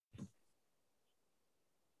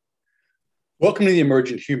Welcome to The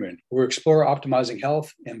Emergent Human, where we explore optimizing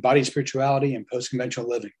health, embodied spirituality, and post-conventional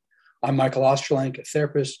living. I'm Michael Osterlenk, a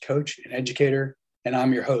therapist, coach, and educator, and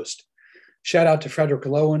I'm your host. Shout out to Frederick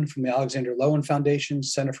Lowen from the Alexander Lowen Foundation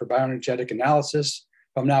Center for Bioenergetic Analysis,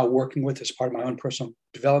 who I'm now working with as part of my own personal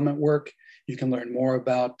development work. You can learn more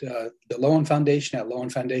about the Lowen Foundation at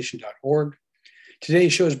lowenfoundation.org.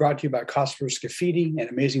 Today's show is brought to you by Cosper Scafidi, an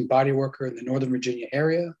amazing body worker in the Northern Virginia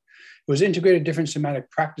area, who has integrated different somatic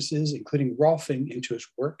practices, including Rolfing, into his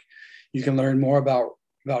work. You can learn more about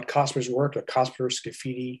Cosper's work at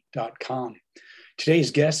cosperscafidi.com. Today's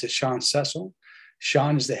guest is Sean Sessel.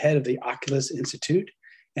 Sean is the head of the Oculus Institute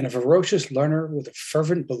and a ferocious learner with a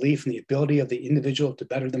fervent belief in the ability of the individual to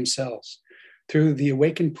better themselves. Through the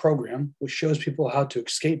Awaken program, which shows people how to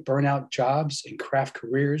escape burnout jobs and craft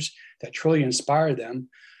careers that truly inspire them,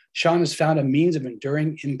 Sean has found a means of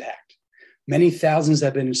enduring impact. Many thousands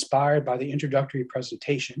have been inspired by the introductory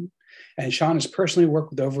presentation, and Sean has personally worked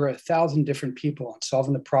with over 1,000 different people on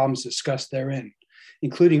solving the problems discussed therein,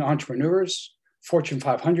 including entrepreneurs, Fortune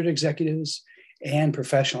 500 executives, and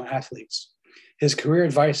professional athletes. His career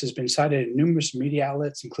advice has been cited in numerous media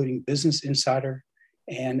outlets, including Business Insider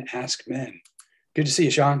and Ask Men. Good to see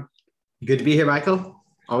you, Sean. Good to be here, Michael.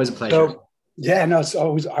 Always a pleasure. I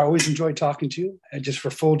always enjoy talking to you. And just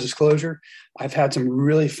for full disclosure, I've had some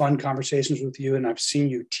really fun conversations with you, and I've seen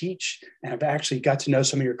you teach, and I've actually got to know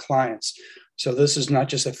some of your clients. So this is not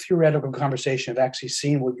just a theoretical conversation. I've actually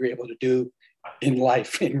seen what you're able to do in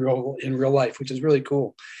life, in real life, which is really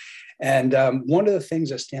cool. And one of the things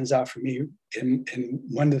that stands out for me, and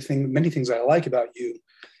many things I like about you,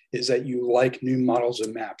 is that you like new models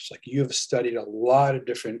and maps. Like, you have studied a lot of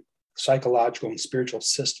different psychological and spiritual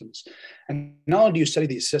systems. And not only do you study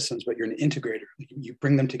these systems, but you're an integrator. You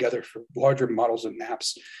bring them together for larger models and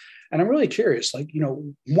maps. And I'm really curious,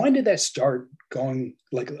 when did that start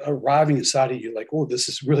arriving inside of you? Like, oh, this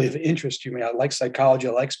is really of interest to me. I like psychology.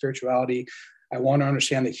 I like spirituality. I want to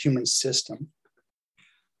understand the human system.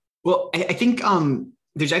 Well, I think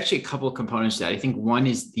there's actually a couple of components to that. I think one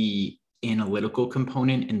is the analytical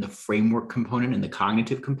component and the framework component and the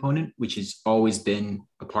cognitive component, which has always been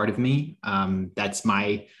a part of me. That's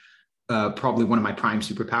my probably one of my prime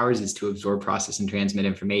superpowers, is to absorb, process, and transmit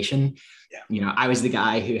information. Yeah. I was the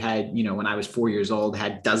guy who had, when I was 4 years old,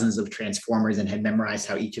 had dozens of transformers and had memorized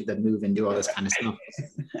how each of them move and do all this kind of stuff.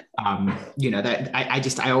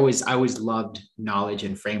 I always loved knowledge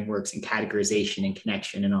and frameworks and categorization and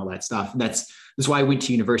connection and all that stuff. That's why I went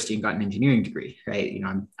to university and got an engineering degree, right?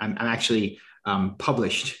 I'm actually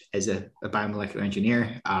published as a biomolecular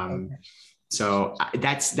engineer. So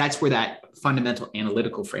that's where that fundamental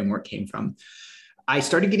analytical framework came from. I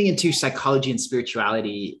started getting into psychology and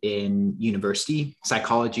spirituality in university.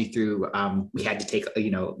 Psychology through, we had to take,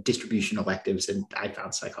 distribution electives, and I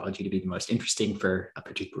found psychology to be the most interesting for a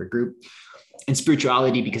particular group. And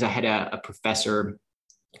spirituality, because I had a professor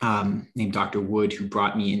named Dr. Wood, who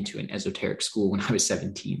brought me into an esoteric school when I was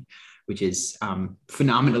 17, which is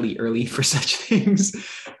phenomenally early for such things.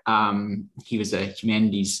 He was a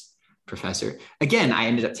humanities professor. Again, I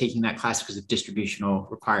ended up taking that class because of distributional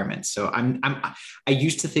requirements. So I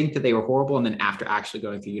used to think that they were horrible, and then after actually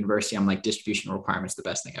going through university, I'm like, distributional requirements, the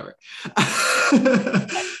best thing ever.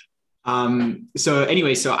 So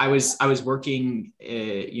I was working,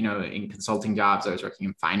 in consulting jobs. I was working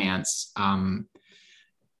in finance.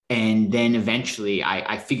 And then eventually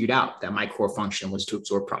I figured out that my core function was to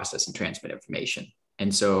absorb, process, and transmit information.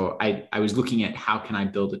 And so I was looking at how can I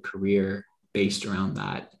build a career based around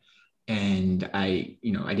that. And I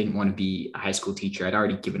didn't want to be a high school teacher. I'd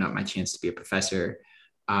already given up my chance to be a professor.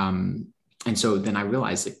 And so then I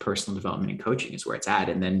realized that personal development and coaching is where it's at.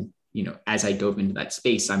 And then, as I dove into that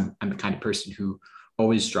space, I'm the kind of person who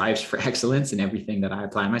always strives for excellence in everything that I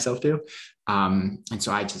apply myself to. And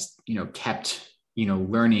so I just, kept,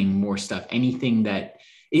 learning more stuff, anything that,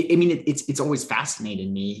 it's always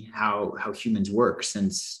fascinated me how humans work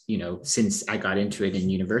since I got into it in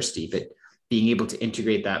university, but being able to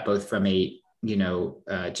integrate that both from a,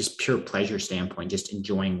 just pure pleasure standpoint, just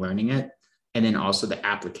enjoying learning it. And then also the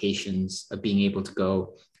applications of being able to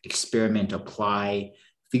go experiment, apply,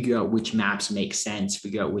 figure out which maps make sense,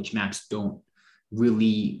 figure out which maps don't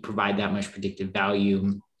really provide that much predictive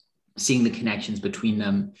value, seeing the connections between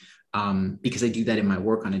them. Because I do that in my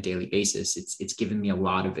work on a daily basis. It's given me a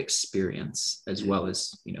lot of experience as well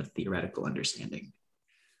as, theoretical understanding.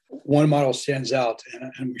 One model stands out,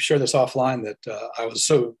 and we shared this offline, that I was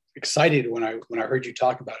so excited when I heard you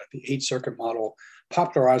talk about it. The 8-circuit model,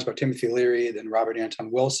 popularized by Timothy Leary, then Robert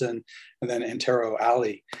Anton Wilson, and then Antero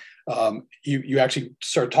Ali. You actually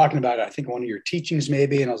started talking about it, I think, one of your teachings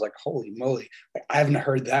maybe, and I was like, holy moly, I haven't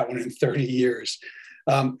heard that one in 30 years.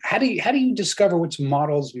 How do you discover which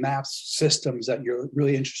models, maps, systems that you're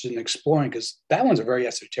really interested in exploring? Because that one's a very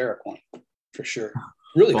esoteric one, for sure.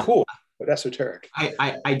 Really cool, but esoteric.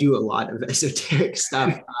 I do a lot of esoteric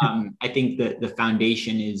stuff. I think that the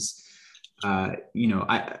foundation is, so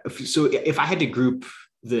if I had to group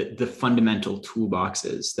the fundamental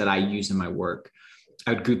toolboxes that I use in my work,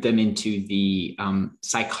 I would group them into the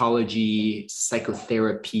psychology,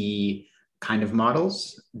 psychotherapy kind of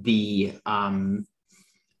models, the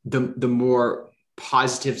more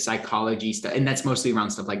positive psychology stuff, and that's mostly around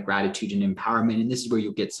stuff like gratitude and empowerment. And this is where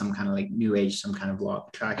you'll get some kind of like new age, some kind of law of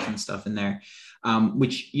attraction stuff in there,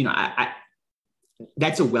 which I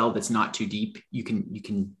that's a well that's not too deep. You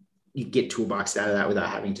get toolboxed out of that without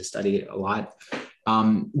having to study it a lot.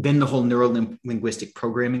 Then the whole neuro-linguistic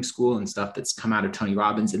programming school and stuff that's come out of Tony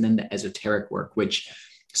Robbins, and then the esoteric work, which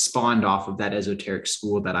spawned off of that esoteric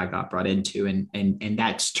school that I got brought into, and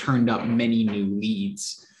that's turned up many new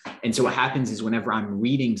leads. And so what happens is whenever I'm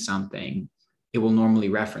reading something, it will normally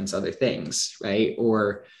reference other things, right?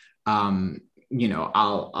 Or I'll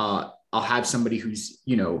have somebody who's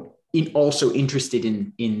also interested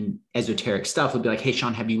in esoteric stuff. Will be like, hey,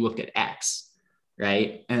 Sean, have you looked at X?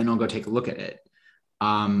 Right? And then I'll go take a look at it.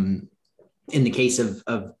 In the case of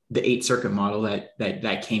the 8-circuit model,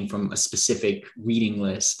 that came from a specific reading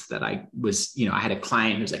list that I was, I had a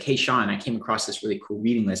client who was like, hey, Sean, I came across this really cool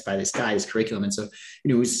reading list by this guy, his curriculum. And so,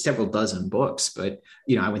 it was several dozen books, but,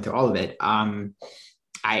 I went through all of it.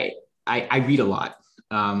 I read a lot.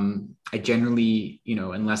 I generally,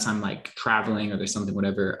 unless I'm like traveling or there's something,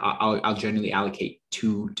 whatever, I'll generally allocate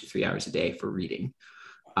 2 to 3 hours a day for reading.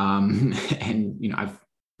 And, I've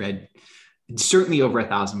read certainly over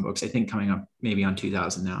 1,000 books, I think coming up maybe on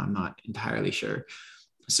 2,000 now, I'm not entirely sure.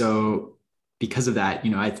 So because of that,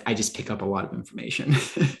 I just pick up a lot of information.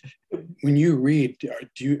 When you read,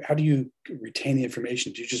 how do you retain the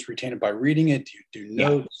information? Do you just retain it by reading it? Do you do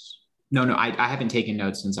notes? Yeah. No, I haven't taken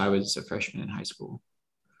notes since I was a freshman in high school.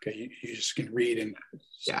 Okay, you just can read and.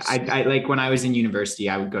 Yeah, I like when I was in university,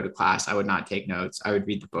 I would go to class. I would not take notes. I would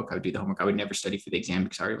read the book. I would do the homework. I would never study for the exam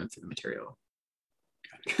because I already went through the material.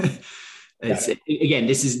 Again,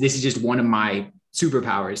 this is just one of my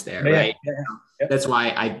superpowers there, right? Yeah. That's why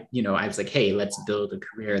I was like, hey, let's build a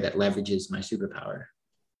career that leverages my superpower,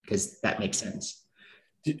 because that makes sense.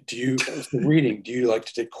 Do you like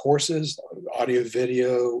to take courses, audio,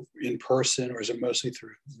 video, in person, or is it mostly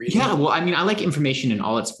through reading? Yeah, well, I like information in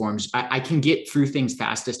all its forms. I can get through things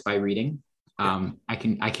fastest by reading. I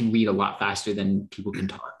can read a lot faster than people can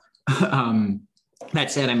talk.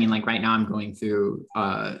 That said, like right now I'm going through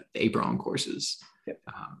the Abraham courses,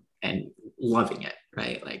 and loving it,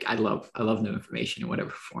 right? Like I love new information in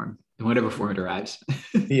whatever form it arrives.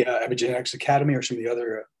 The Epigenetics Academy or some of the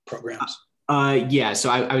other programs? Yeah,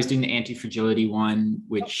 so I was doing the anti-fragility one,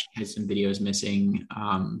 which has some videos missing,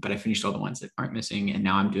 but I finished all the ones that aren't missing, and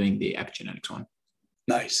now I'm doing the epigenetics one.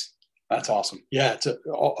 Nice. That's awesome. Yeah,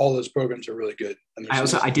 all those programs are really good. And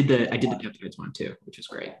I did the peptides one too, which is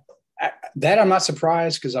great. That I'm not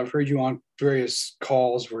surprised, because I've heard you on various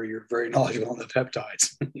calls where you're very knowledgeable on the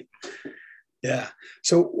peptides. Yeah.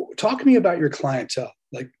 So talk to me about your clientele.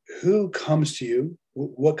 Like, who comes to you?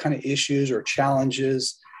 What kind of issues or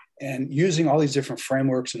challenges? And using all these different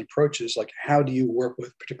frameworks and approaches, like how do you work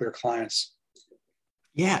with particular clients?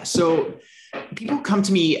 Yeah. So people come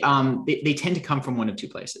to me, they tend to come from one of two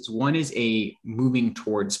places. One is a moving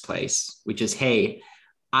towards place, which is, hey,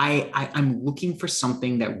 I'm looking for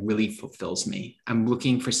something that really fulfills me. I'm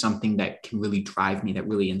looking for something that can really drive me, that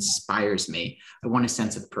really inspires me. I want a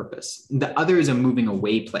sense of purpose. The other is a moving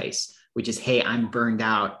away place, which is, hey, I'm burned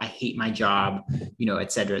out. I hate my job,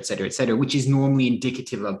 et cetera, et cetera, et cetera, which is normally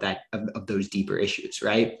indicative of of those deeper issues,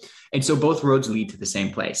 right? And so both roads lead to the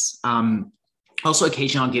same place. Also,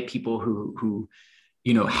 occasionally I'll get people who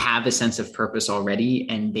have a sense of purpose already,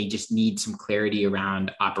 and they just need some clarity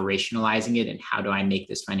around operationalizing it and how do I make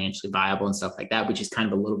this financially viable and stuff like that, which is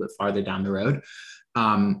kind of a little bit farther down the road.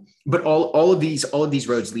 But all of these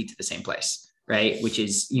roads lead to the same place, right? Which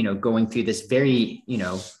is, going through this very,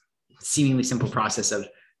 seemingly simple process of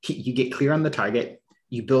you get clear on the target,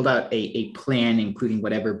 you build out a plan, including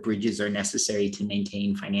whatever bridges are necessary to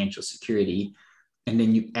maintain financial security. And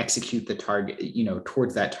then you execute the target,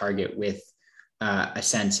 towards that target with a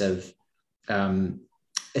sense of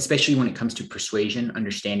especially when it comes to persuasion,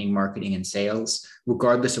 understanding marketing and sales,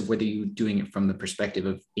 regardless of whether you're doing it from the perspective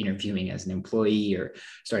of interviewing as an employee or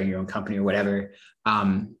starting your own company or whatever,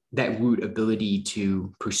 that root ability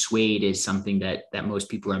to persuade is something that most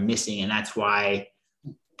people are missing. And that's why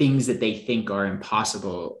things that they think are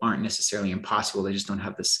impossible aren't necessarily impossible. They just don't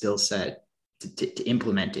have the skill set to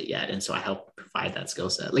implement it yet. And so I help provide that skill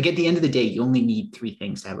set. Like at the end of the day, you only need three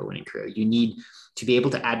things to have a winning career. You need to be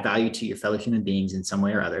able to add value to your fellow human beings in some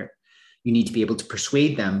way or other. You need to be able to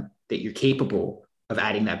persuade them that you're capable of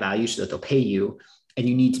adding that value so that they'll pay you. And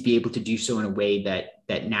you need to be able to do so in a way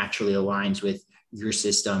that naturally aligns with your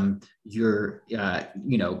system, your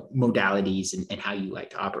modalities, and how you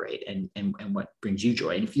like to operate, and what brings you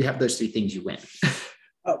joy. And if you have those three things, you win.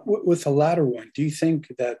 With the latter one, do you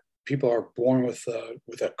think that people are born with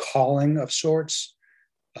a calling of sorts?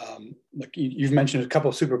 Like you've mentioned a couple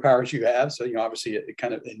of superpowers you have, so obviously it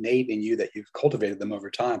kind of innate in you that you've cultivated them over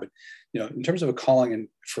time. But in terms of a calling and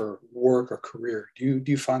for work or career, do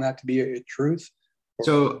you find that to be a truth?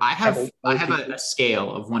 So I have a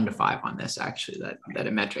scale of 1 to 5 on this, actually, that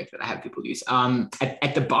a metric that I have people use.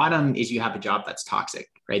 At the bottom is you have a job that's toxic,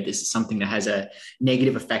 right? This is something that has a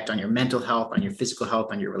negative effect on your mental health, on your physical health,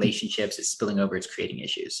 on your relationships. It's spilling over, it's creating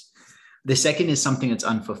issues. The second is something that's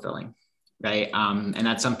unfulfilling, right? And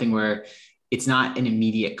that's something where it's not an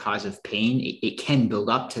immediate cause of pain. It can build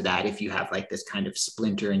up to that if you have like this kind of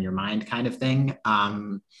splinter in your mind kind of thing.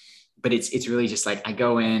 But it's really just like I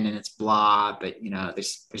go in and it's blah, but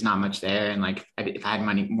there's not much there. And like if I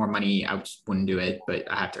had more money, I just wouldn't do it,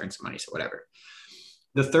 but I have to earn some money, so whatever.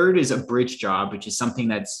 The third is a bridge job, which is something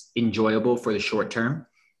that's enjoyable for the short term,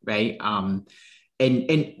 right? And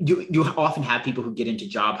you often have people who get into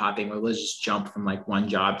job hopping where they'll just jump from like one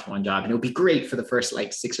job to one job, and it'll be great for the first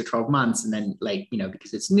like 6 or 12 months, and then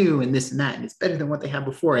because it's new and this and that, and it's better than what they had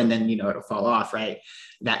before, and then it'll fall off, right?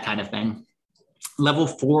 That kind of thing. Level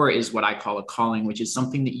 4 is what I call a calling, which is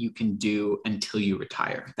something that you can do until you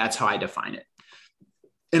retire. That's how I define it.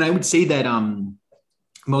 And I would say that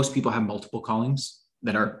most people have multiple callings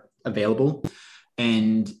that are available.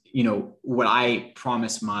 And, what I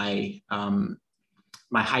promise my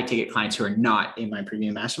high ticket clients who are not in my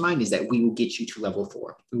premium mastermind is that we will get you to level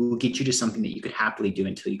 4. We will get you to something that you could happily do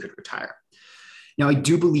until you could retire. Now, I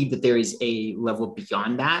do believe that there is a level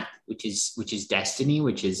beyond that, which is destiny,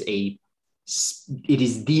 which is it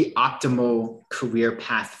is the optimal career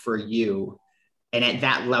path for you. And at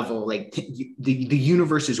that level, like the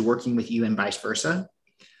universe is working with you and vice versa.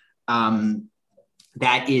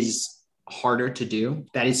 That is harder to do.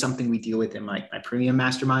 That is something we deal with in my premium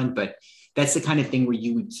mastermind, but that's the kind of thing where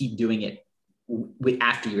you would keep doing it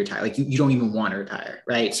after you retire. Like you don't even want to retire,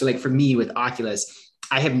 right? So like for me with Oculus,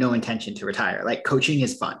 I have no intention to retire. Like coaching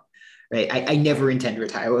is fun, right? I never intend to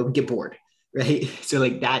retire. I would get bored, right? So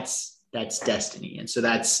like that's destiny. And so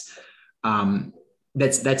that's a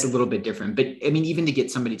little bit different. But I mean, even to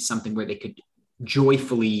get somebody to something where they could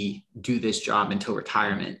joyfully do this job until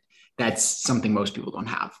retirement, that's something most people don't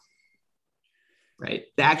have, right?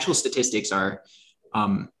 The actual statistics are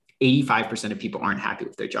 85% of people aren't happy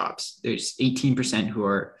with their jobs. There's 18% who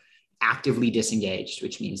are actively disengaged,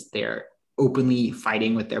 which means they're openly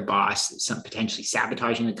fighting with their boss, some potentially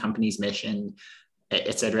sabotaging the company's mission,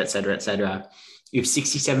 et cetera, et cetera, et cetera. You have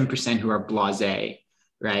 67% who are blasé,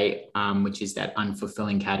 right? Which is that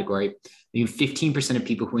unfulfilling category. You have 15% of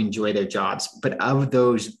people who enjoy their jobs, but of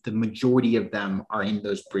those, the majority of them are in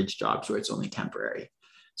those bridge jobs where it's only temporary.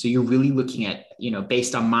 So you're really looking at,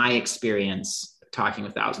 based on my experience, talking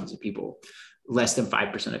with thousands of people, less than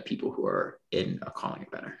 5% of people who are in a calling or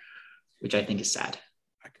better, which I think is sad.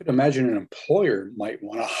 I could imagine an employer might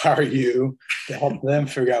want to hire you to help them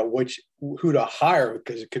figure out who to hire,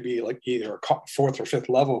 because it could be like either a 4th or 5th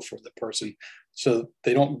level for the person, so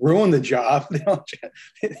they don't ruin the job.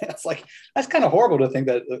 That's kind of horrible to think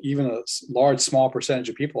that even a small percentage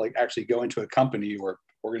of people like actually go into a company or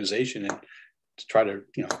organization and to try to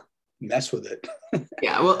mess with it.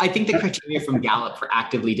 Yeah, well, I think the criteria from Gallup for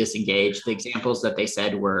actively disengaged, the examples that they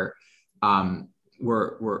said were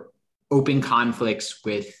open conflicts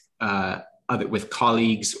with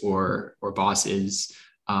colleagues or bosses,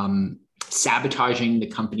 sabotaging the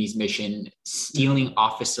company's mission, stealing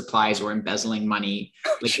office supplies, or embezzling money.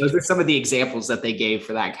 Like those are some of the examples that they gave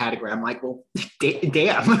for that category. I'm like, well,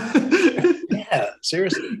 damn. Yeah,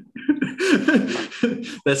 seriously.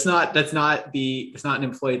 That's not an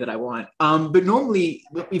employee that I want. But normally,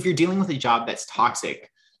 if you're dealing with a job that's toxic,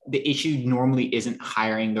 the issue normally isn't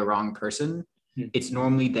hiring the wrong person. It's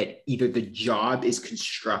normally that either the job is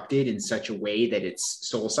constructed in such a way that it's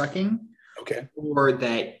soul sucking, okay, or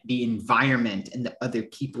that the environment and the other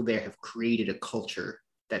people there have created a culture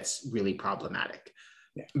that's really problematic.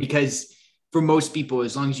 Yeah. Because for most people,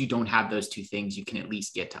 as long as you don't have those two things, you can at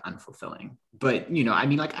least get to unfulfilling. But, you know, I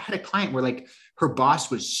mean, like I had a client where like her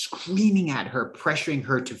boss was screaming at her, pressuring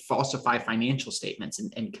her to falsify financial statements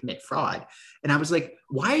and commit fraud. And I was like,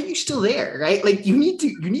 why are you still there? Right? Like you need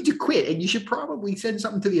to quit, and you should probably send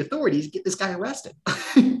something to the authorities, get this guy arrested.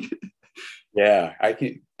 Yeah,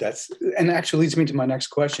 and actually leads me to my next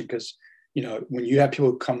question, because, you know, when you have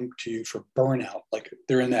people come to you for burnout, like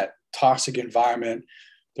they're in that toxic environment,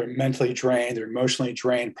 they're mentally drained, they're emotionally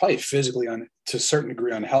drained, probably physically to a certain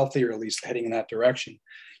degree unhealthy, or at least heading in that direction.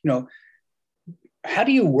 You know, how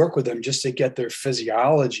do you work with them just to get their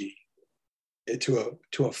physiology to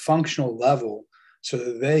a functional level so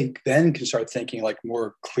that they then can start thinking like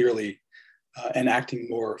more clearly and acting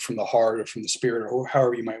more from the heart or from the spirit, or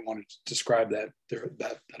however you might want to describe that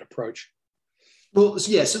approach? Well,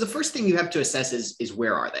 yeah. So the first thing you have to assess is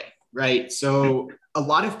where are they, right? So a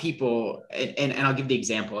lot of people, and I'll give the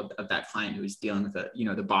example of that client who was dealing with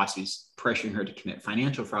the boss who's pressuring her to commit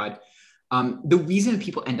financial fraud. The reason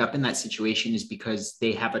people end up in that situation is because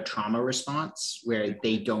they have a trauma response where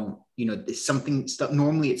they don't,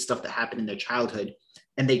 normally it's stuff that happened in their childhood,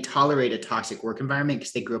 and they tolerate a toxic work environment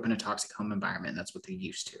because they grew up in a toxic home environment. That's what they're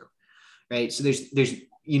used to, right? So there's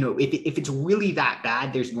if it's really that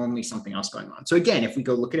bad, there's normally something else going on. So again, if we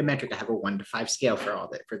go look at a metric, I have a 1 to 5 scale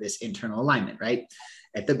for this internal alignment, right?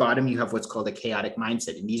 At the bottom, you have what's called a chaotic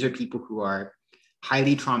mindset. And these are people who are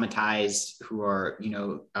highly traumatized, who are,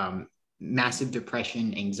 massive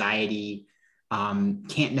depression, anxiety,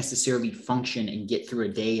 can't necessarily function and get through a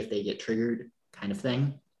day if they get triggered, kind of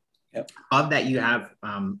thing. Yep. Of that, you have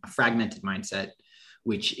a fragmented mindset,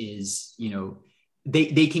 which is,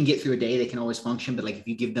 they can get through a day, they can always function, but like if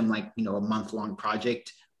you give them like, a month-long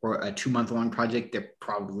project or a 2-month-long project, they're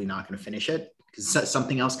probably not going to finish it because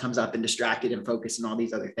something else comes up and distracted and focused and all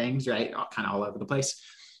these other things, right? Kind of all over the place.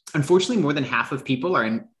 Unfortunately, more than half of people are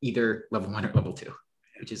in either level 1 or level 2,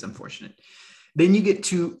 which is unfortunate. Then you get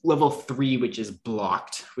to level 3, which is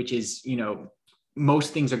blocked, which is,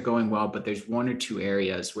 most things are going well, but there's 1 or 2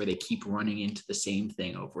 areas where they keep running into the same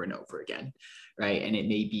thing over and over again, right? And it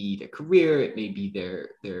may be their career, it may be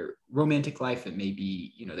their romantic life, it may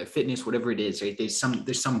be, their fitness, whatever it is, right? There's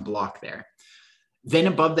some block there. Then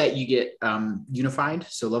above that, you get unified.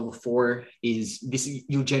 So level 4 is this.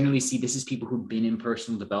 You'll generally see this is people who've been in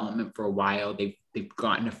personal development for a while. They've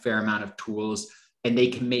gotten a fair amount of tools, and they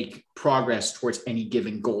can make progress towards any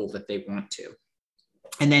given goal that they want to.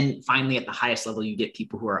 And then finally, at the highest level, you get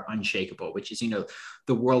people who are unshakable, which is,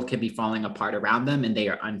 the world can be falling apart around them and they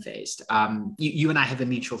are unfazed. You and I have a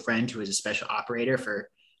mutual friend who was a special operator for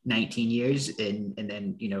 19 years and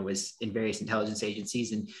then, was in various intelligence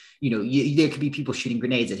agencies. And, there could be people shooting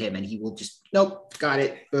grenades at him and he will just, nope, got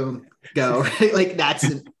it, boom, go. Like that's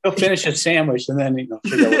he'll finish his sandwich and then,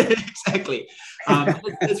 exactly.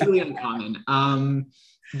 That's really uncommon.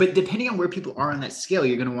 But depending on where people are on that scale,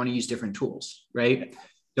 you're going to want to use different tools, right?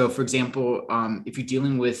 So for example, if you're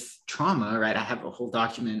dealing with trauma, right, I have a whole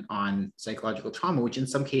document on psychological trauma, which in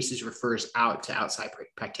some cases refers out to outside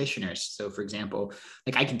practitioners. So for example,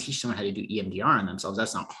 like I can teach someone how to do EMDR on themselves.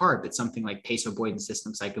 That's not hard, but something like pace avoidance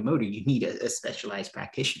system psychomotor, you need a specialized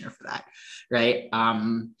practitioner for that, right?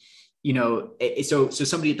 So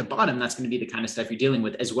somebody at the bottom, that's going to be the kind of stuff you're dealing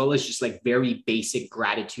with, as well as just like very basic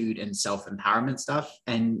gratitude and self-empowerment stuff.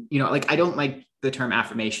 And, like, I don't like the term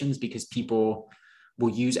affirmations because people will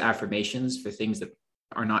use affirmations for things that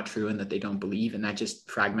are not true and that they don't believe. And that just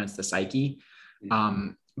fragments the psyche.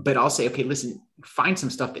 But I'll say, okay, listen, find some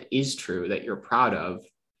stuff that is true that you're proud of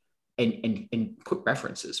and put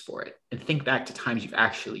references for it and think back to times you've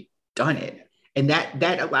actually done it. And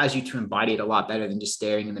that allows you to embody it a lot better than just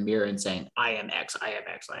staring in the mirror and saying, I am X, I am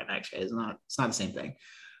X, I am X. It's not the same thing.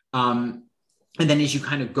 And then as you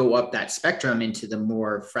kind of go up that spectrum into the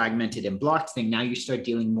more fragmented and blocked thing, now you start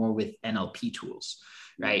dealing more with NLP tools,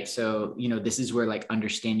 right? So, this is where like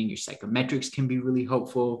understanding your psychometrics can be really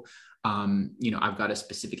helpful. I've got a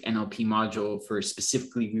specific NLP module for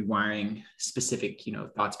specifically rewiring specific,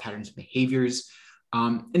 thoughts, patterns, and behaviors.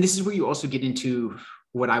 And this is where you also get into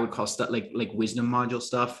what I would call stuff like wisdom module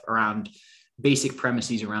stuff around basic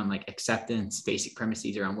premises around like acceptance, basic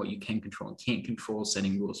premises around what you can control and can't control,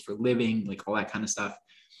 setting rules for living, like all that kind of stuff.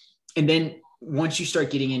 And then once you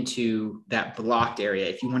start getting into that blocked area,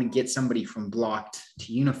 if you want to get somebody from blocked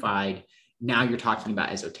to unified, now you're talking about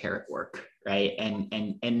esoteric work, right?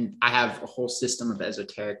 And I have a whole system of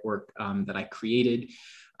esoteric work that I created,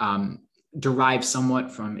 derived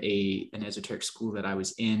somewhat from an esoteric school that I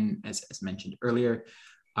was in, as mentioned earlier.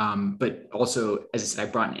 But also, as I said,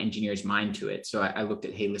 I brought an engineer's mind to it. So I looked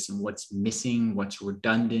at, hey, listen, what's missing? What's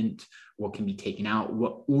redundant? What can be taken out?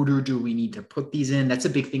 What order do we need to put these in? That's a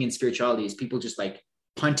big thing in spirituality, is people just like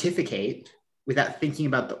pontificate without thinking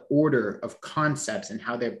about the order of concepts and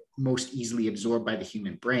how they're most easily absorbed by the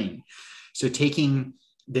human brain. So taking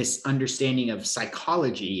this understanding of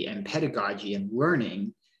psychology and pedagogy and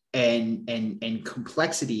learning and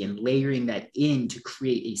complexity and layering that in to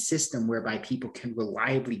create a system whereby people can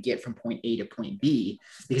reliably get from point A to point B,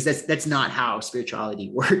 because that's not how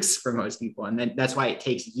spirituality works for most people. And then that's why it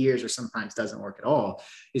takes years or sometimes doesn't work at all,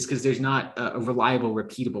 is because there's not a reliable,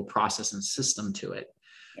 repeatable process and system to it.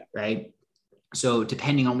 Yeah. Right. So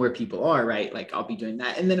depending on where people are, right, like I'll be doing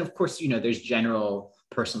that. And then of course, there's general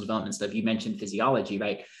personal development stuff. You mentioned physiology,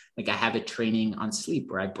 right? Like I have a training on sleep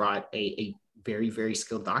where I brought a very, very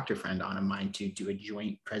skilled doctor friend on of mine to do a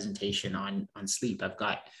joint presentation on sleep. I've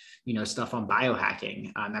got, stuff on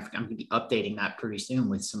biohacking. I'm going to be updating that pretty soon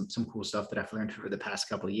with some cool stuff that I've learned over the past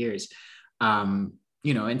couple of years. And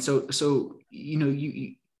so,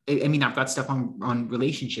 I've got stuff on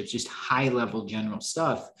relationships, just high level general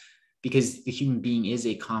stuff, because the human being is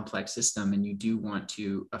a complex system and you do want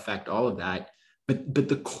to affect all of that. But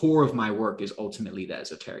the core of my work is ultimately the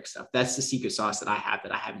esoteric stuff. That's the secret sauce that I have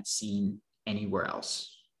that I haven't seen anywhere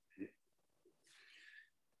else.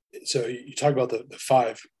 So you talk about the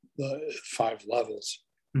five levels.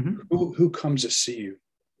 Mm-hmm. Who comes to see you?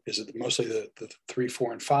 Is it mostly the 3,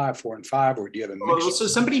 4, and 5, or do you have a mix? Well, so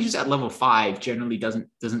somebody who's at level 5 generally doesn't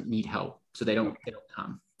need help, so they don't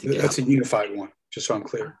come. That's a unified one, just so I'm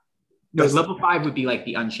clear. No, level 5 would be like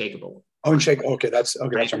the unshakable. Unshakable. Okay, that's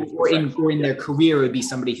okay. Right? That's or in their career, it would be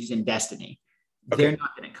somebody who's in destiny. Okay. They're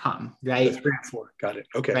not going to come, right? The 3 and 4. Got it.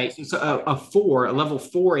 Okay. Right. So a level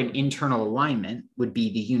 4 in internal alignment would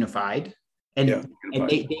be the unified. And, and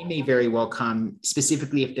they may very well come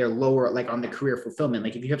specifically if they're lower, like on the career fulfillment.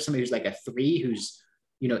 Like if you have somebody who's like a 3 who's,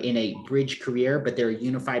 in a bridge career, but they're a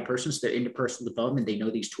unified person, so they're into personal development, they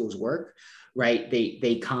know these tools work, right?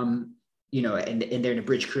 They come, and they're in a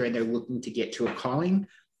bridge career and they're looking to get to a calling.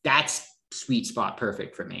 That's sweet spot,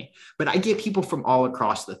 perfect for me. But I get people from all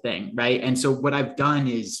across the thing, right? And so what I've done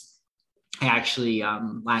is I actually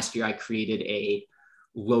last year I created a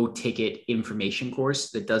low ticket information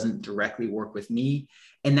course that doesn't directly work with me,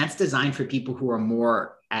 and that's designed for people who are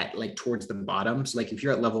more at like towards the bottom. So like if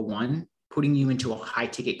you're at level 1, putting you into a high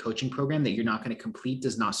ticket coaching program that you're not going to complete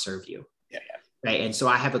does not serve you. Right. And so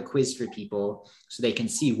I have a quiz for people so they can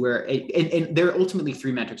see where, and there are ultimately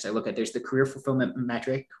 3 metrics I look at. There's the career fulfillment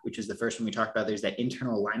metric, which is the first one we talked about. There's that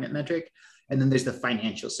internal alignment metric. And then there's the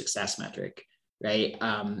financial success metric. Right.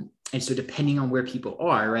 And so depending on where people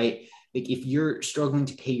are, right, like if you're struggling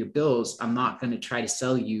to pay your bills, I'm not going to try to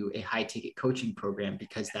sell you a high ticket coaching program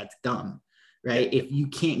because that's dumb. Right. If you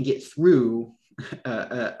can't get through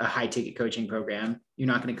a high ticket coaching program, you're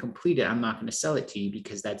not going to complete it. I'm not going to sell it to you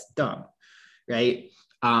because that's dumb. Right.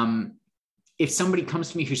 If somebody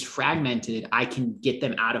comes to me who's fragmented, I can get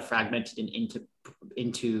them out of fragmented and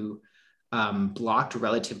into blocked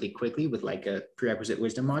relatively quickly with like a prerequisite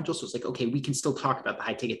wisdom module. So it's like, okay, we can still talk about the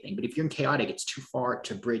high ticket thing, but if you're in chaotic, it's too far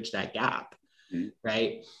to bridge that gap. Mm-hmm.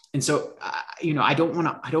 Right. And so, I don't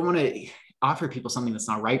want to offer people something that's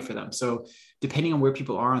not right for them. So depending on where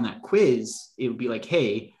people are on that quiz, it would be like,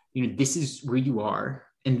 hey, this is where you are.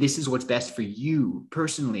 And this is what's best for you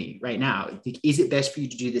personally right now. Is it best for you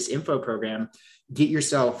to do this info program, get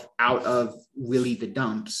yourself out of really the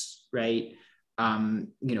dumps, right?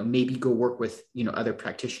 Maybe go work with, other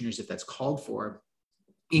practitioners if that's called for,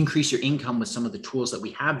 increase your income with some of the tools that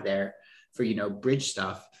we have there for, bridge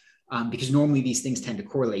stuff. Because normally these things tend to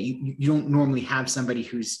correlate. You don't normally have somebody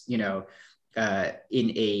who's, in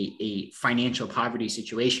a financial poverty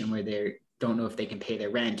situation where they don't know if they can pay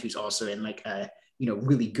their rent, who's also in like a,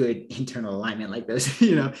 really good internal alignment like this,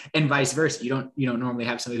 and vice versa. You don't normally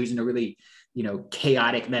have somebody who's in a really,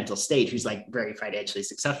 chaotic mental state who's like very financially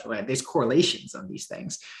successful. There's correlations on these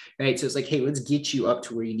things, right? So it's like, hey, let's get you up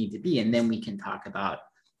to where you need to be. And then we can talk about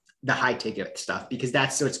the high ticket stuff, because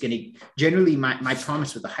that's what's going to generally my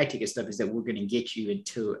promise with the high ticket stuff is that we're going to get you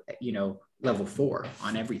into, level 4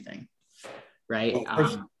 on everything. Right.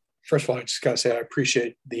 Well, first of all, I just got to say, I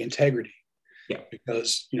appreciate the integrity. Yeah.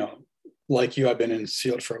 Because, like you, I've been in the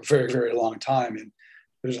field for a very, very long time. And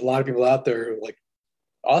there's a lot of people out there who are like,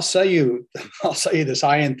 I'll sell you this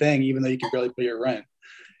high-end thing, even though you can barely pay your rent.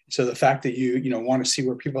 So the fact that you want to see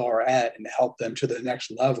where people are at and help them to the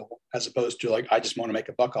next level, as opposed to like, I just want to make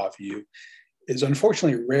a buck off of you, is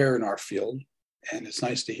unfortunately rare in our field. And it's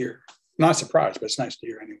nice to hear. I'm not surprised, but it's nice to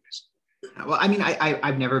hear anyways. Well, I mean,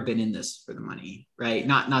 I've never been in this for the money, right?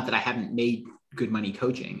 Not that I haven't made good money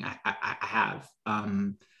coaching. I have,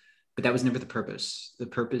 but that was never the purpose. The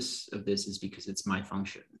purpose of this is because it's my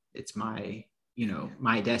function. It's my,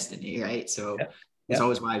 my destiny, right? So Yeah. it's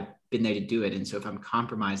always why I've been there to do it. And so if I'm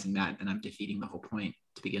compromising that, then I'm defeating the whole point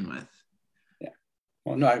to begin with. Yeah.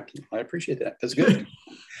 Well, no, I appreciate that. That's good.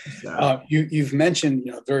 So. You've mentioned,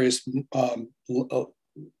 various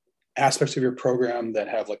aspects of your program that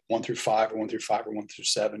have like 1 through 5 or 1 through 5 or 1 through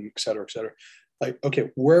 7, et cetera, et cetera. Like, okay,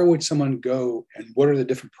 where would someone go and what are the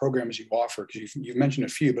different programs you offer? Because you've mentioned a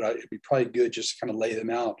few, but it'd be probably good just to kind of lay them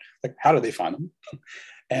out. Like, how do they find them?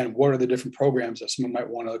 And what are the different programs that someone might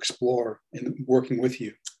want to explore in working with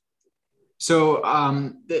you? So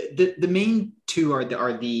the main two are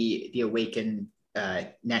the Awaken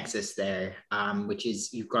nexus there, which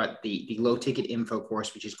is you've got the low ticket info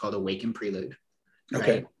course, which is called Awaken Prelude. Right?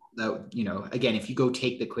 Okay. Again, if you go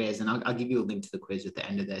take the quiz, and I'll give you a link to the quiz at the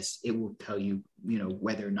end of this, it will tell you,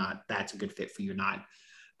 whether or not that's a good fit for you or not.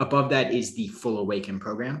 Above that is the full Awaken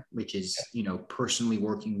program, which is, personally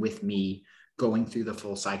working with me, going through the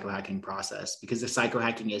full psychohacking process, because the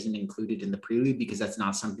psychohacking isn't included in the prelude because that's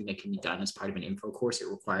not something that can be done as part of an info course. It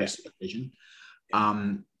requires supervision.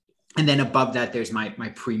 And then above that, there's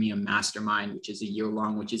my premium mastermind, which is a year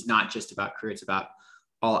long, which is not just about career. It's about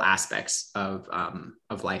all aspects of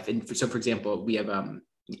life. And so, for example, we have a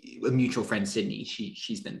mutual friend, Sydney.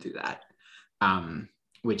 She's been through that,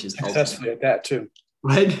 which is successfully at that too.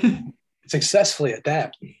 What? Successfully at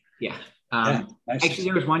that. Yeah. Nice. Actually,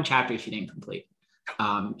 there was one chapter she didn't complete.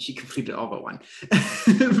 She completed all but one.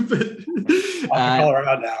 But, I'll call her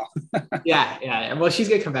out now. Yeah. Well, she's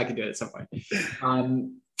gonna come back and do it at some point.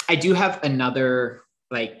 I do have another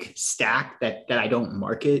like stack that I don't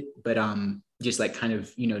market, but just like kind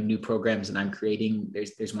of new programs that I'm creating.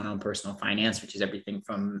 There's one on personal finance, which is everything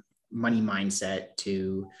from money mindset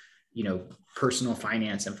to personal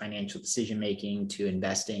finance and financial decision making to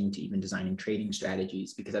investing to even designing trading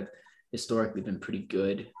strategies, because I've historically been pretty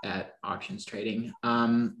good at options trading.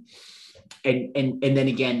 And then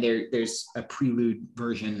again, there's a prelude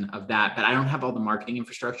version of that, but I don't have all the marketing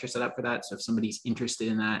infrastructure set up for that. So if somebody's interested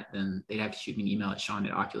in that, then they'd have to shoot me an email at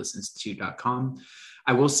sean@oculusinstitute.com.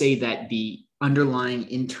 I will say that the underlying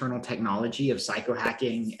internal technology of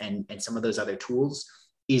psychohacking and some of those other tools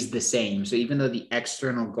is the same. So even though the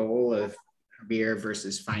external goal of career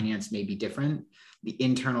versus finance may be different, the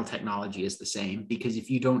internal technology is the same, because if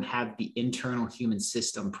you don't have the internal human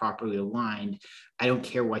system properly aligned, I don't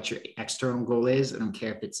care what your external goal is. I don't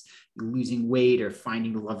care if it's losing weight or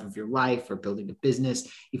finding the love of your life or building a business.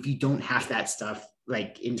 If you don't have that stuff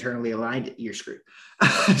like internally aligned, you're screwed.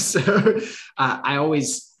 So I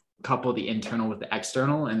always couple the internal with the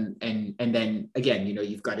external. And then again,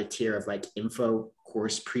 you've got a tier of like info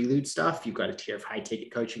course prelude stuff. You've got a tier of high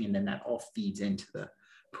ticket coaching, and then that all feeds into the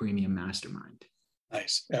premium mastermind.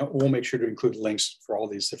 Nice. We'll make sure to include links for all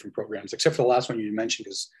these different programs, except for the last one you mentioned,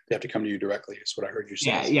 because they have to come to you directly. Is what I heard you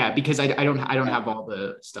say. Yeah, because I don't have all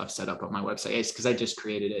the stuff set up on my website. It's because I just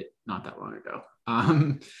created it not that long ago.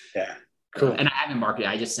 Yeah, cool. And I haven't marketed.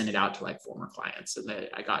 I just sent it out to like former clients, and then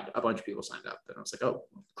I got a bunch of people signed up. And I was like, oh,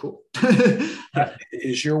 cool.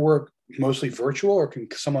 Is your work mostly virtual, or can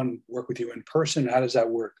someone work with you in person? How does that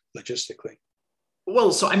work logistically?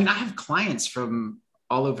 Well, so I mean, I have clients from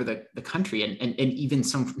all over the country and even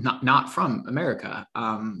some not from America,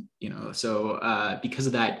 so because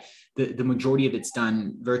of that, the majority of it's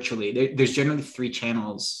done virtually. There's generally 3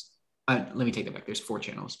 channels. Let me take that back. There's 4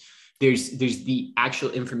 channels. There's the actual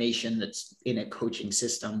information that's in a coaching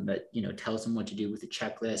system that, tells them what to do with the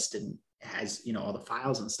checklist and has, all the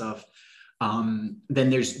files and stuff. Then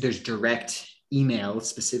there's direct email,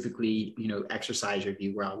 specifically, exercise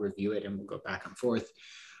review, where I'll review it and we'll go back and forth.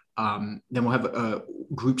 Then we'll have a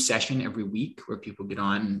group session every week where people get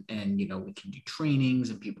on and, we can do trainings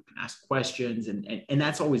and people can ask questions. And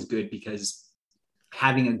that's always good, because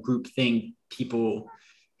having a group thing, people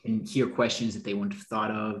can hear questions that they wouldn't have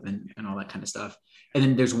thought of and all that kind of stuff. And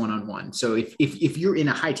then there's one-on-one. So if you're in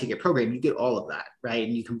a high ticket program, you get all of that, right?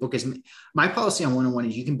 And you can book my policy on one-on-one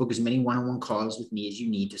is you can book as many one-on-one calls with me as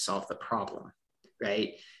you need to solve the problem,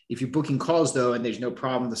 right? If you're booking calls though, and there's no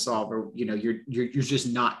problem to solve, or, you're just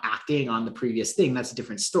not acting on the previous thing, that's a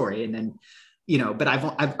different story. And then, but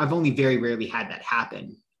I've only very rarely had that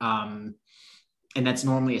happen. And that's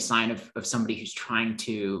normally a sign of somebody who's trying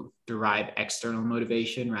to derive external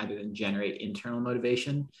motivation rather than generate internal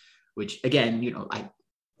motivation, which again, I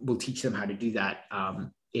will teach them how to do that.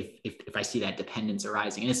 If I see that dependence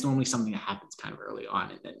arising, and it's normally something that happens kind of early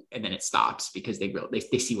on, and then it stops because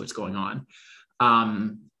they see what's going on.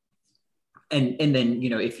 And then,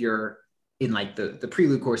 if you're in like the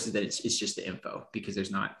prelude courses, then it's just the info, because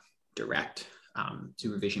there's not direct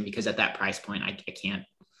supervision, because at that price point, I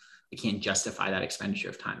can't justify that expenditure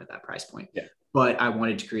of time at that price point. Yeah. But I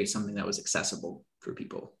wanted to create something that was accessible for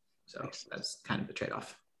people. So that's kind of the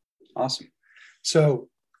trade-off. Awesome. So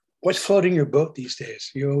what's floating your boat these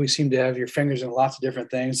days? You always seem to have your fingers in lots of different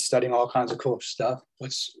things, studying all kinds of cool stuff.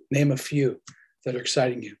 Let's name a few that are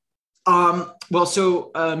exciting you. Well,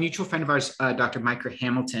 so a mutual friend of ours, Dr. Micah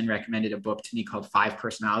Hamilton, recommended a book to me called 5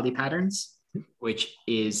 Personality Patterns, which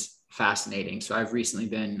is fascinating. So I've recently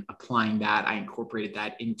been applying that. I incorporated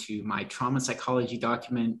that into my trauma psychology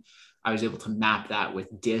document. I was able to map that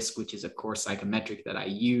with DISC, which is a core psychometric that I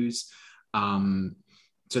use.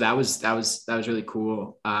 So that was really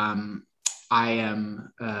cool. I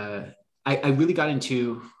really got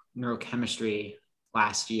into neurochemistry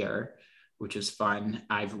last year, which was fun.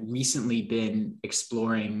 I've recently been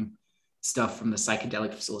exploring stuff from the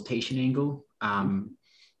psychedelic facilitation angle.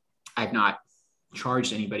 I've not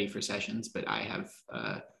charged anybody for sessions, but I have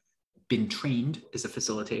been trained as a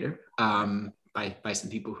facilitator by some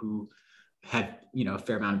people who have, a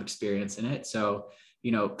fair amount of experience in it. So,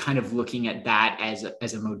 kind of looking at that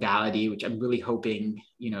as a modality, which I'm really hoping,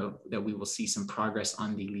 that we will see some progress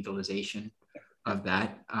on the legalization of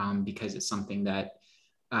that, because it's something that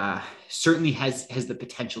certainly has the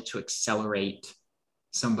potential to accelerate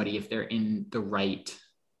somebody if they're in the right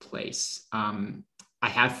place. I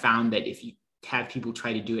have found that if you have people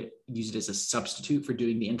try to use it as a substitute for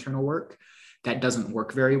doing the internal work, that doesn't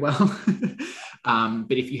work very well.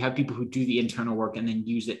 But if you have people who do the internal work and then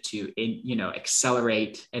use it to,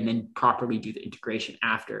 accelerate and then properly do the integration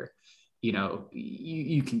after,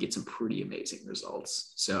 you can get some pretty amazing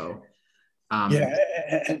results. So,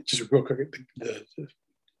 and just real quick,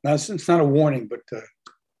 it's not a warning, but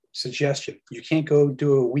suggestion. You can't go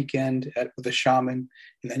do a weekend with a shaman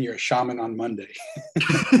and then you're a shaman on Monday.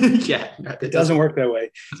 Yeah, it doesn't work that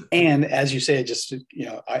way. And as you say, I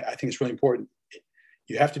think it's really important.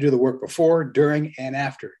 You have to do the work before, during, and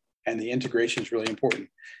after. And the integration is really important,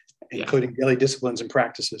 including daily disciplines and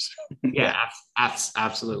practices. Yeah,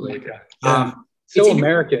 absolutely. So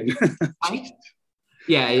American.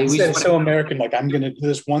 Yeah, it's so American. Like, I'm going to do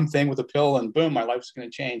this one thing with a pill and boom, my life's going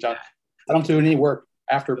to change. I don't do any work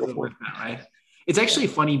after, before. Right? It's actually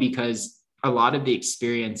funny because a lot of the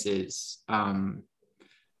experiences that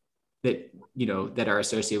are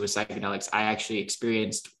associated with psychedelics, I actually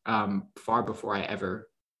experienced far before I ever,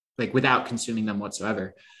 without consuming them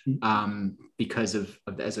whatsoever, because of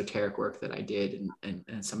the esoteric work that I did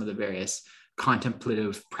and some of the various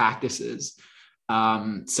contemplative practices.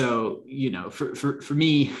 So, for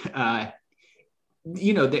me,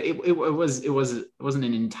 it wasn't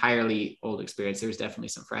an entirely old experience. There was definitely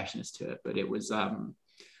some freshness to it, but it was, I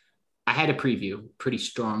had a pretty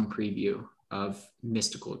strong preview of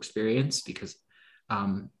mystical experience because,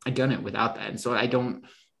 I'd done it without that. And so I don't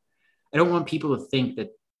want people to think that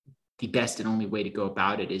the best and only way to go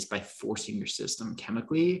about it is by forcing your system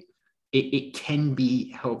chemically. It can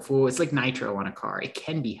be helpful. It's like nitro on a car. It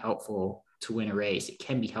can be helpful to win a race. It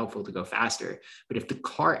can be helpful to go faster. But if the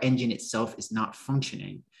car engine itself is not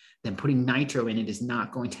functioning, then putting nitro in it is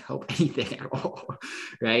not going to help anything at all,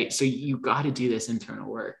 right? So you got to do this internal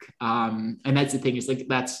work. And that's the thing, is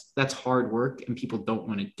that's hard work and people don't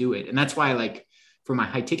want to do it. And that's why, for my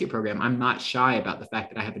high ticket program, I'm not shy about the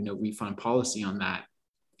fact that I have a no refund policy on that,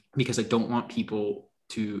 because I don't want people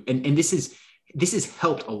to, and this has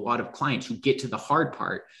helped a lot of clients who get to the hard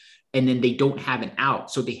part and then they don't have an out.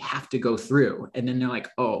 So they have to go through. And then they're like,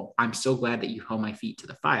 oh, I'm so glad that you held my feet to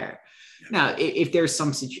the fire. Yeah. Now, if there's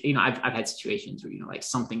some, I've had situations where,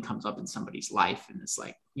 something comes up in somebody's life and it's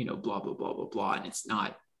blah, blah, blah, blah, blah. And it's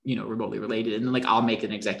not, remotely related. And then I'll make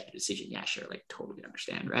an executive decision. Yeah, sure. Totally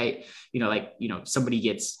understand. Right. Somebody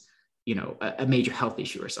gets, a major health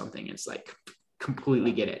issue or something. It's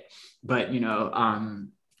completely get it. But,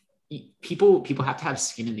 people have to have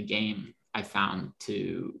skin in the game, I found,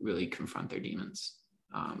 to really confront their demons.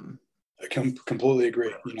 I completely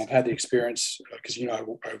agree. I've had the experience because, I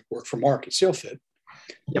work for Mark at SealFit.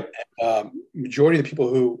 Yep. Majority of the people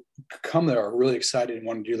who come there are really excited and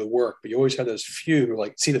want to do the work, but you always have those few who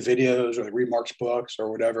see the videos or read Mark's books or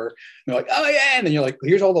whatever. And they're like, oh yeah. And then you're like,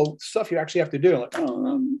 here's all the stuff you actually have to do. I'm like, oh,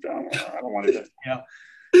 I don't want to do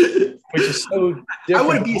it. Which is so different. I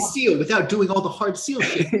want to be a SEAL without doing all the hard SEAL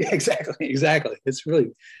shit. Exactly. It's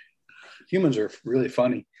really, humans are really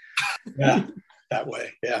funny. Yeah, that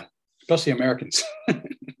way. Yeah. Especially Americans.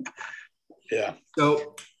 Yeah.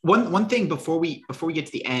 So one thing before we get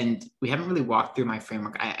to the end, we haven't really walked through my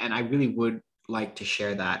framework, and I really would like to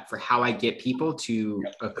share that for how I get people to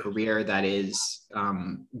a career that is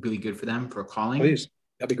really good for them, for a calling. Please,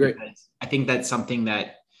 that'd be great. Because I think that's something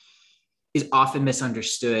that is often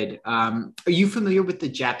misunderstood. Are you familiar with the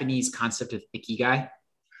Japanese concept of ikigai?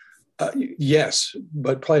 Yes,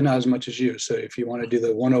 but probably not as much as you. So if you want to do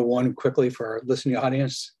the 101 quickly for our listening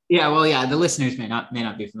audience. Yeah, well, yeah, the listeners may not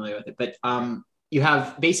be familiar with it, but you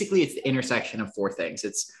have basically it's the intersection of four things.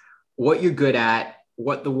 It's what you're good at,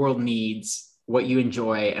 what the world needs, what you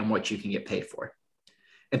enjoy, and what you can get paid for.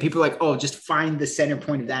 And people are like, oh, just find the center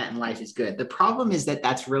point of that and life is good. The problem is that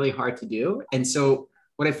that's really hard to do. And so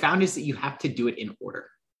what I found is that you have to do it in order.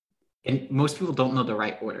 And most people don't know the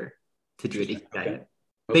right order to do it. Okay.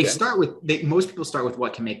 Most people start with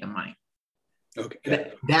what can make them money.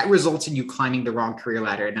 Okay. That results in you climbing the wrong career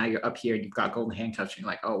ladder. And now you're up here and you've got golden handcuffs. And you're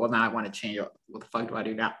like, oh, well, now I want to change. What the fuck do I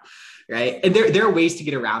do now? Right. And there are ways to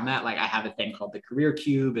get around that. Like I have a thing called the career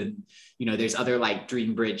cube and, there's other like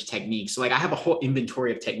dream bridge techniques. So like I have a whole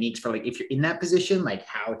inventory of techniques for like, if you're in that position, like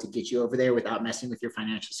how to get you over there without messing with your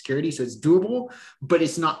financial security. So it's doable, but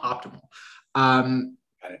it's not optimal.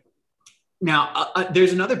 Now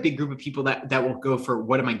there's another big group of people that will go for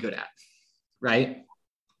what am I good at? Right.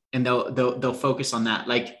 And they'll focus on that.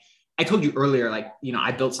 Like I told you earlier, like,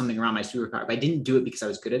 I built something around my superpower, but I didn't do it because I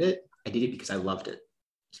was good at it. I did it because I loved it.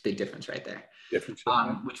 It's a big difference right there.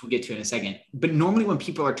 Which we'll get to in a second. But normally when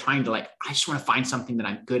people are trying to like, I just want to find something that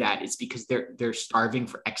I'm good at, it's because they're starving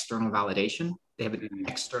for external validation. They have an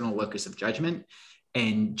external locus of judgment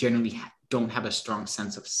and generally don't have a strong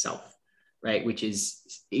sense of self, right? Which is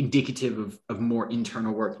indicative of more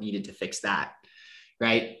internal work needed to fix that.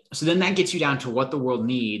 Right. So then that gets you down to what the world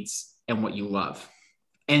needs and what you love.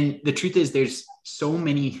 And the truth is there's so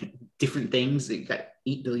many different things. You've got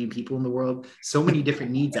 8 billion people in the world, so many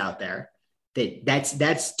different needs out there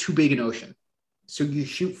that's too big an ocean. So you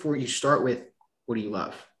start with, what do you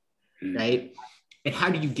love? Right. And how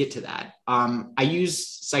do you get to that? I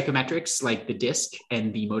use psychometrics like the DISC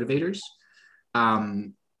and the motivators.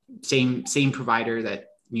 Same provider that,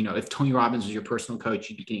 if Tony Robbins was your personal coach,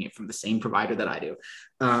 you'd be getting it from the same provider that I do.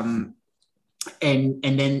 And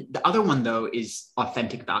then the other one though is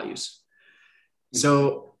authentic values.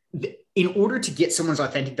 So in order to get someone's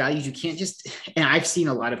authentic values, you can't just, and I've seen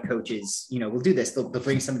a lot of coaches, will do this. They'll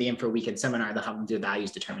bring somebody in for a weekend seminar. They'll have them do a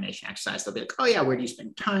values determination exercise. They'll be like, oh yeah, where do you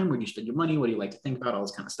spend time? Where do you spend your money? What do you like to think about? All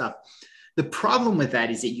this kind of stuff. The problem with that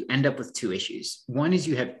is that you end up with two issues. One is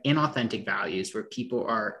you have inauthentic values where people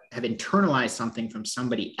have internalized something from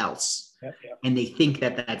somebody else and they think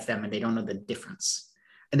that that's them and they don't know the difference.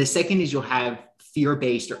 And the second is you'll have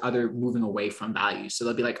fear-based or other moving away from values. So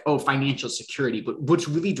they'll be like, oh, financial security. But what's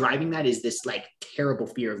really driving that is this like terrible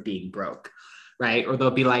fear of being broke, right? Or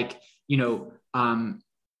they'll be like,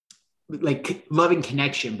 like love and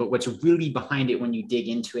connection. But what's really behind it when you dig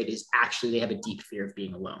into it is actually they have a deep fear of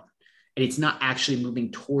being alone. And it's not actually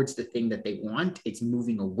moving towards the thing that they want. It's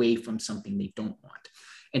moving away from something they don't want.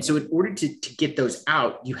 And so in order to get those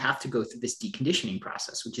out, you have to go through this deconditioning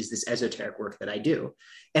process, which is this esoteric work that I do.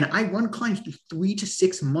 And I run clients through 3 to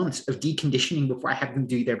 6 months of deconditioning before I have them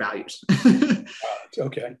do their values.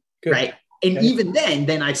 Okay, good. Right. And even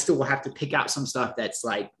then I still will have to pick out some stuff that's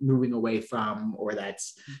like moving away from, or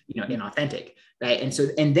that's, inauthentic. Right.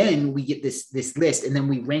 And then we get this list and then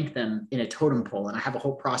we rank them in a totem pole. And I have a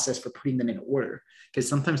whole process for putting them in order because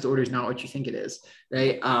sometimes the order is not what you think it is.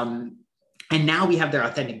 Right. And now we have their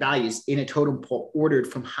authentic values in a totem pole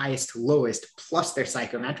ordered from highest to lowest, plus their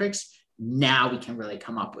psychometrics. Now we can really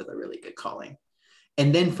come up with a really good calling.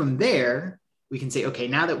 And then from there, we can say, okay,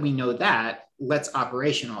 now that we know that, let's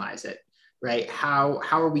operationalize it. Right? How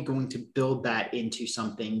are we going to build that into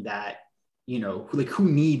something that, who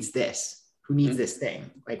needs this? Who needs this thing?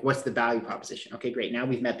 Like, what's the value proposition? Okay, great. Now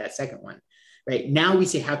we've met that second one, right? Now we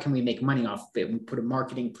say, how can we make money off of it? We put a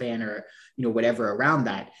marketing plan or, whatever around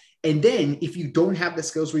that. And then if you don't have the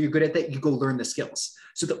skills where you're good at that, you go learn the skills.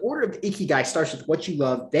 So the order of the Ikigai starts with what you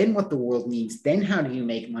love, then what the world needs, then how do you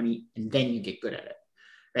make money? And then you get good at it,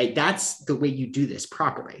 right? That's the way you do this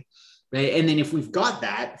properly. Right. And then if we've got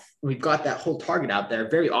that whole target out there,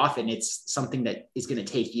 very often it's something that is going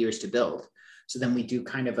to take years to build. So then we do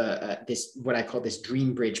kind of this, what I call this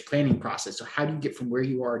dream bridge planning process. So how do you get from where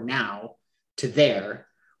you are now to there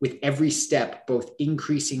with every step, both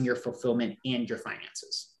increasing your fulfillment and your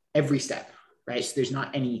finances, every step, right? So there's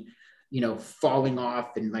not any, falling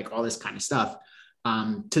off and like all this kind of stuff.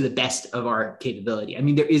 To the best of our capability. I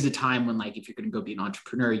mean, there is a time when like, if you're going to go be an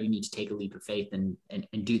entrepreneur, you need to take a leap of faith and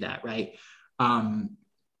do that. Right.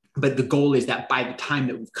 But the goal is that by the time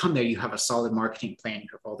that we've come there, you have a solid marketing plan, you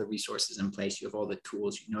have all the resources in place, you have all the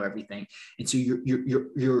tools, everything. And so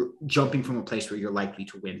you're jumping from a place where you're likely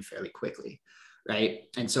to win fairly quickly. Right.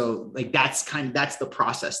 And so like, that's the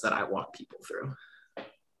process that I walk people through.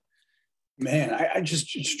 Man, I just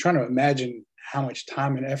trying to imagine how much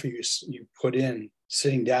time and effort you put in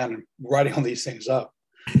sitting down and writing all these things up.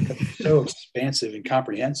 It's so expansive and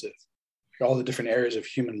comprehensive. All the different areas of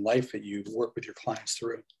human life that you work with your clients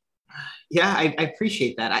through. Yeah, I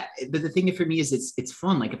appreciate that. But the thing for me is it's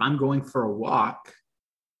fun. Like if I'm going for a walk,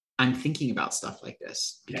 I'm thinking about stuff like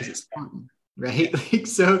this because it's fun, right? Like,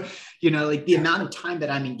 so, like the amount of time that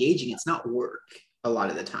I'm engaging, it's not work a lot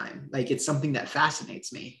of the time. Like it's something that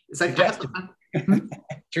fascinates me. It's like,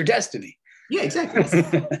 it's your destiny. Yeah, exactly.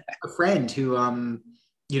 A friend who,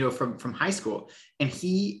 from high school, and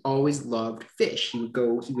he always loved fish. He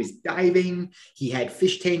was diving. He had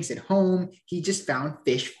fish tanks at home. He just found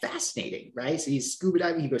fish fascinating, right? So he's scuba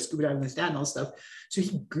diving. He goes scuba diving with his dad and all this stuff. So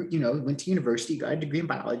he, went to university, got a degree in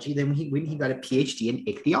biology. Then he got a PhD in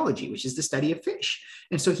ichthyology, which is the study of fish.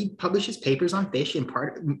 And so he publishes papers on fish. And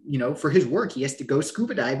part, for his work, he has to go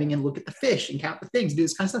scuba diving and look at the fish and count the things, do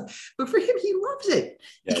this kind of stuff. But for him, he loves it.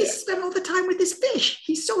 He gets to spend all the time with his fish.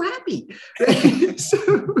 He's so happy. Right?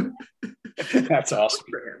 That's awesome.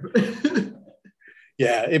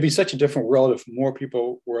 Yeah, it'd be such a different world if more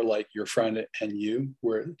people were like your friend and you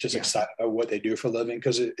were just excited about what they do for a living.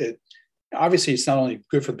 Because it obviously it's not only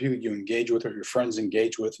good for the people you engage with or your friends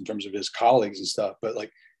engage with in terms of his colleagues and stuff, but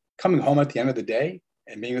like coming home at the end of the day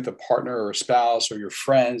and being with a partner or a spouse or your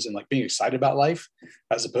friends and like being excited about life,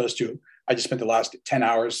 as opposed to I just spent the last 10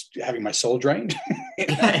 hours having my soul drained.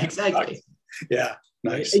 Yeah, exactly. Yeah.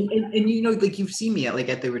 Nice. And like you've seen me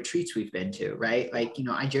at the retreats we've been to, right? Like,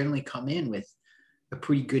 I generally come in with a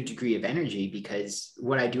pretty good degree of energy because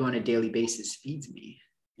what I do on a daily basis feeds me.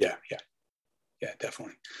 Yeah,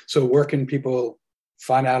 definitely. So where can people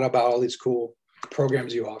find out about all these cool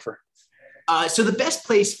programs you offer? So the best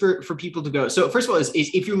place for people to go. So first of all, is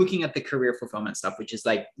if you're looking at the career fulfillment stuff, which is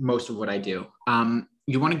like most of what I do,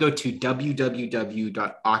 you want to go to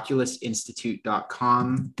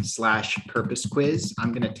www.oculusinstitute.com/purpose quiz.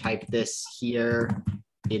 I'm going to type this here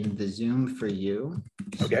in the Zoom for you.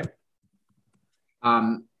 Okay.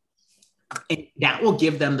 And that will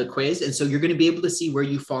give them the quiz. And so you're going to be able to see where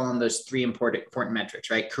you fall on those three important metrics,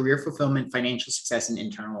 right? Career fulfillment, financial success, and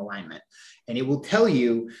internal alignment. And it will tell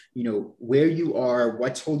you, where you are,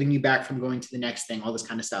 what's holding you back from going to the next thing, all this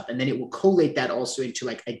kind of stuff. And then it will collate that also into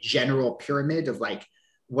like a general pyramid of like,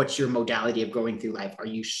 what's your modality of going through life? Are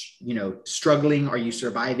you, struggling? Are you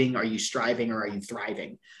surviving? Are you striving? Or are you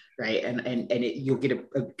thriving? Right. And you'll get a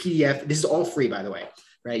PDF. This is all free, by the way.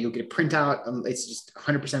 Right. You'll get a printout. It's just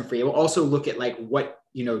 100% free. It will also look at like what,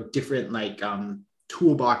 different like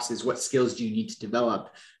toolboxes, what skills do you need to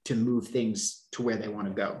develop to move things to where they want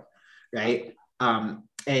to go. Right. And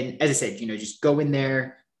as I said, just go in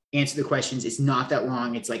there, answer the questions. It's not that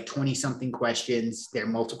long. It's like 20 something questions. They're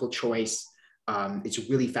multiple choice. It's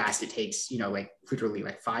really fast. It takes, like literally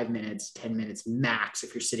like 5 minutes, 10 minutes max.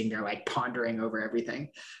 If you're sitting there, like pondering over everything,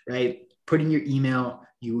 right? Put in your email,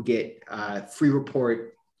 you will get a free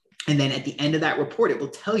report. And then at the end of that report, it will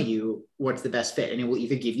tell you what's the best fit. And it will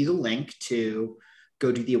either give you the link to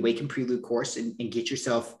go do the Awaken Prelude course and get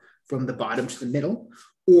yourself from the bottom to the middle,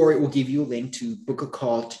 or it will give you a link to book a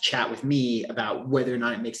call to chat with me about whether or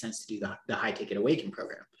not it makes sense to do the high ticket Awaken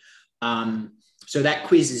program. So that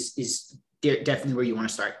quiz is definitely where you want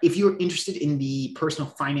to start. If you're interested in the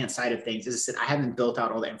personal finance side of things, as I said, I haven't built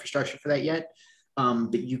out all the infrastructure for that yet.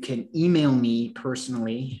 But you can email me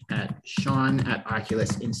personally at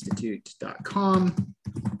sean@oculusinstitute.com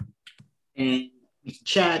and we can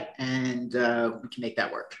chat and we can make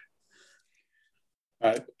that work.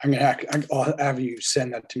 I'll have you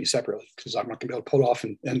send that to me separately because I'm not going to be able to pull off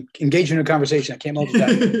and engage in a conversation. I can't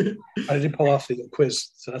multitask. I did pull off the quiz,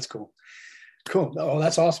 so that's cool. Cool. Oh,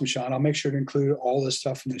 that's awesome, Sean. I'll make sure to include all this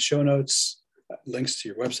stuff in the show notes, links to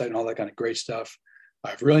your website and all that kind of great stuff.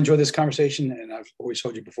 I've really enjoyed this conversation, and I've always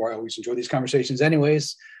told you before, I always enjoy these conversations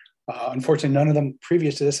anyways. Unfortunately, none of them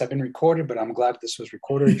previous to this have been recorded, but I'm glad this was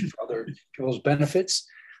recorded for other people's benefits.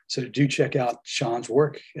 So do check out Sean's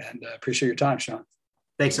work, and appreciate your time, Sean.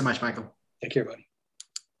 Thanks so much, Michael. Take care, buddy.